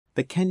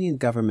The Kenyan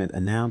government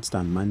announced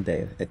on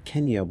Monday that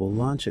Kenya will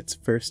launch its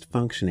first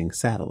functioning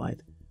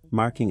satellite,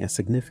 marking a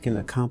significant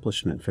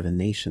accomplishment for the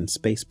nation's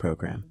space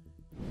program.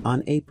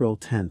 On April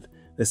 10th,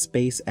 the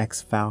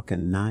SpaceX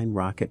Falcon 9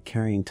 rocket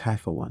carrying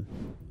Taifa 1,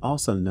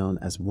 also known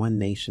as One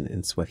Nation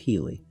in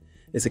Swahili,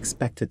 is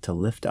expected to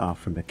lift off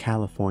from the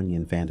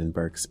Californian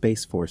Vandenberg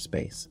Space Force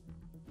Base.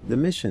 The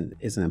mission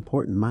is an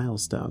important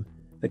milestone.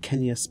 The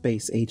Kenya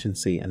Space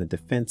Agency and the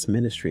Defense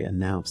Ministry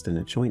announced in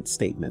a joint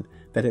statement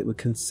that it would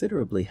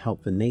considerably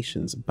help the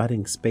nation's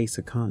budding space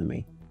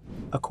economy.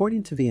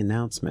 According to the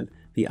announcement,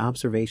 the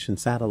observation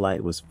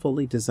satellite was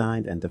fully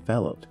designed and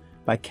developed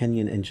by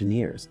Kenyan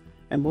engineers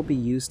and will be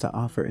used to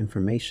offer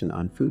information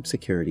on food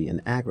security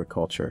and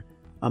agriculture,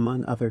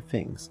 among other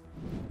things.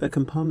 The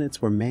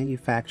components were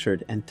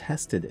manufactured and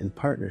tested in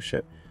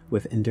partnership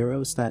with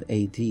Endurosat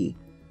AD,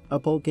 a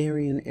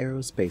Bulgarian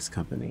aerospace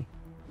company.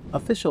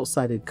 Officials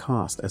cited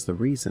cost as the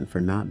reason for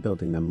not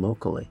building them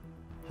locally.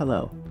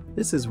 Hello,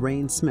 this is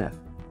Rain Smith,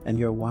 and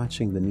you're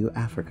watching the New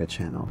Africa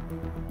channel.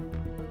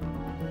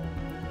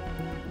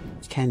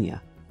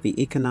 Kenya,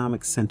 the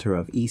economic center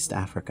of East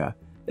Africa,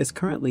 is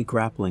currently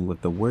grappling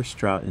with the worst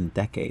drought in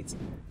decades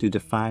due to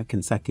 5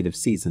 consecutive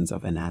seasons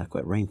of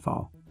inadequate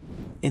rainfall.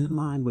 In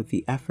line with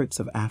the efforts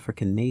of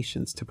African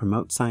nations to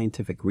promote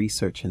scientific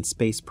research and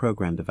space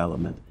program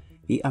development,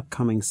 the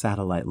upcoming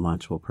satellite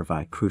launch will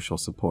provide crucial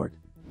support.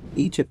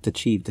 Egypt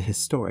achieved a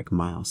historic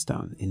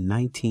milestone in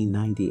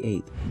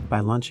 1998 by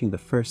launching the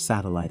first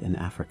satellite in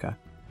Africa,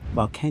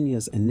 while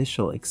Kenya's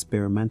initial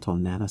experimental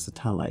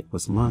nanosatellite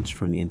was launched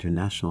from the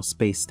International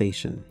Space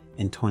Station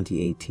in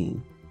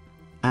 2018.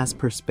 As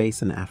per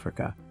Space in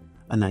Africa,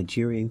 a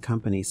Nigerian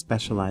company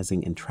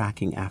specializing in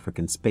tracking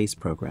African space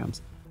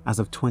programs, as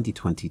of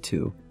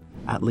 2022,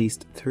 at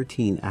least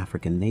 13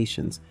 African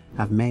nations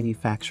have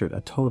manufactured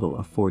a total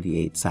of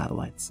 48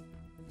 satellites.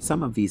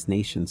 Some of these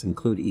nations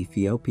include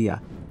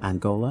Ethiopia,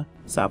 Angola,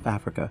 South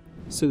Africa,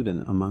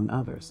 Sudan, among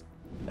others.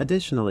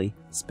 Additionally,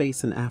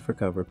 Space in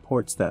Africa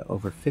reports that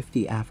over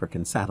 50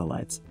 African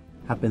satellites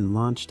have been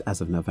launched as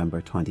of November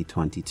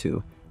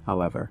 2022.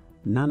 However,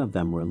 none of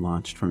them were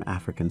launched from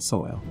African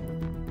soil.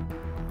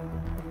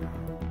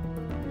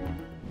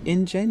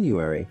 In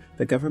January,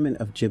 the government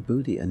of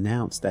Djibouti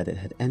announced that it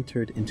had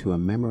entered into a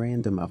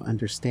memorandum of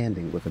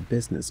understanding with a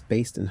business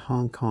based in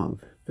Hong Kong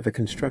for the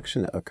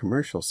construction of a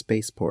commercial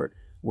spaceport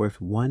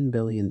worth $1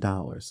 billion,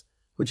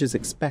 which is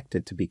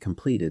expected to be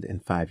completed in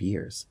 5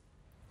 years.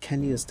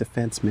 Kenya's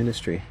Defense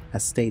Ministry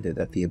has stated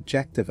that the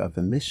objective of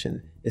the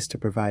mission is to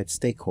provide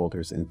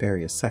stakeholders in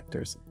various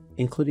sectors,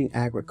 including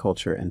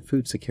agriculture and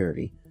food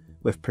security,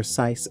 with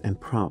precise and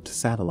prompt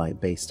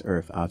satellite-based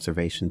Earth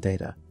observation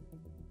data.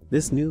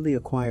 This newly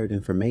acquired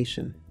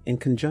information, in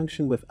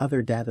conjunction with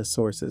other data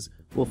sources,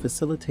 will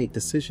facilitate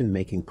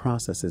decision-making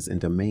processes in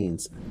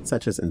domains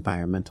such as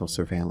environmental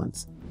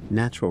surveillance,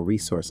 natural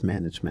resource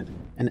management,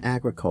 and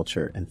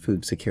agriculture and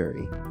food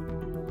security.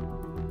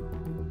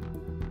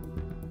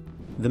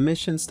 The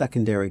mission's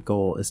secondary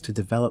goal is to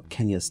develop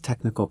Kenya's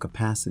technical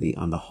capacity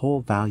on the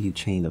whole value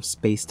chain of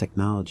space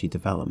technology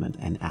development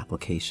and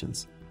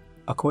applications.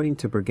 According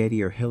to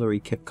Brigadier Hilary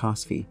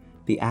Kipkosgei,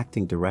 the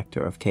acting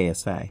director of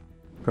KSA,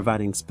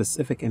 providing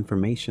specific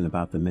information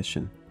about the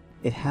mission,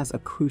 it has a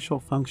crucial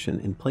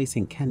function in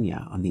placing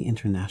Kenya on the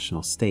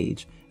international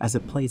stage as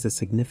it plays a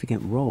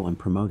significant role in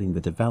promoting the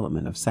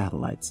development of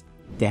satellites,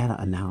 data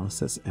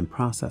analysis and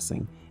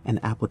processing, and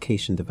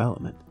application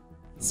development.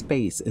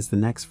 Space is the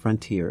next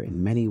frontier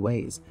in many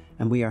ways,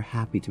 and we are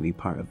happy to be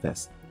part of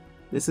this.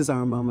 This is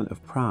our moment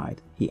of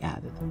pride, he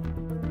added.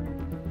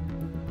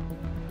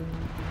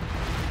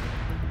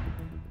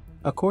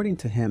 According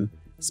to him,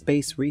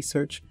 space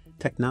research,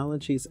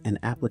 technologies, and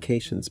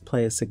applications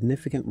play a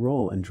significant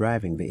role in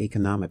driving the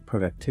economic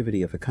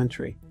productivity of the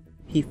country.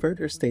 He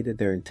further stated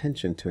their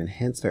intention to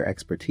enhance their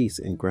expertise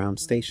in ground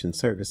station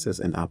services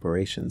and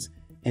operations,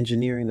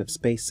 engineering of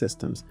space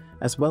systems,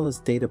 as well as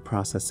data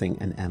processing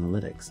and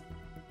analytics.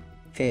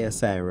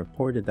 KSA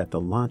reported that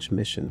the launch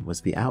mission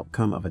was the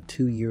outcome of a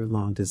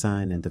 2-year-long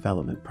design and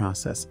development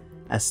process,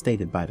 as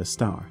stated by the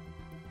Star.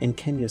 In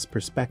Kenya's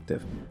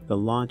perspective, the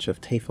launch of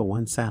Taifa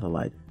 1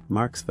 satellite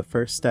marks the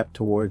first step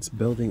towards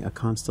building a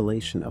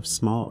constellation of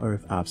small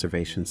Earth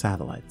observation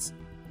satellites.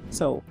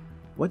 So,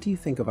 what do you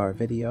think of our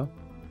video?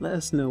 Let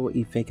us know what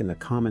you think in the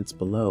comments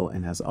below,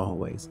 and as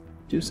always,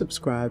 do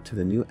subscribe to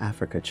the New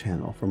Africa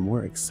channel for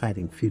more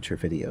exciting future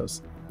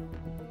videos.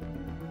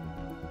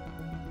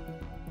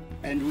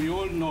 And we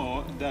all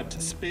know that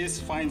space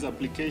finds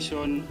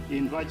application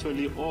in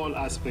virtually all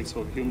aspects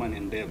of human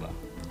endeavor.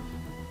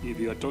 If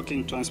you are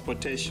talking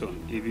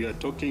transportation, if you are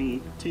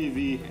talking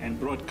TV and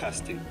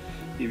broadcasting,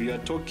 if you are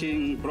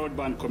talking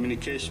broadband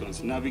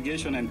communications,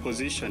 navigation and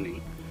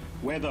positioning,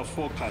 weather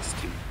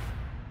forecasting.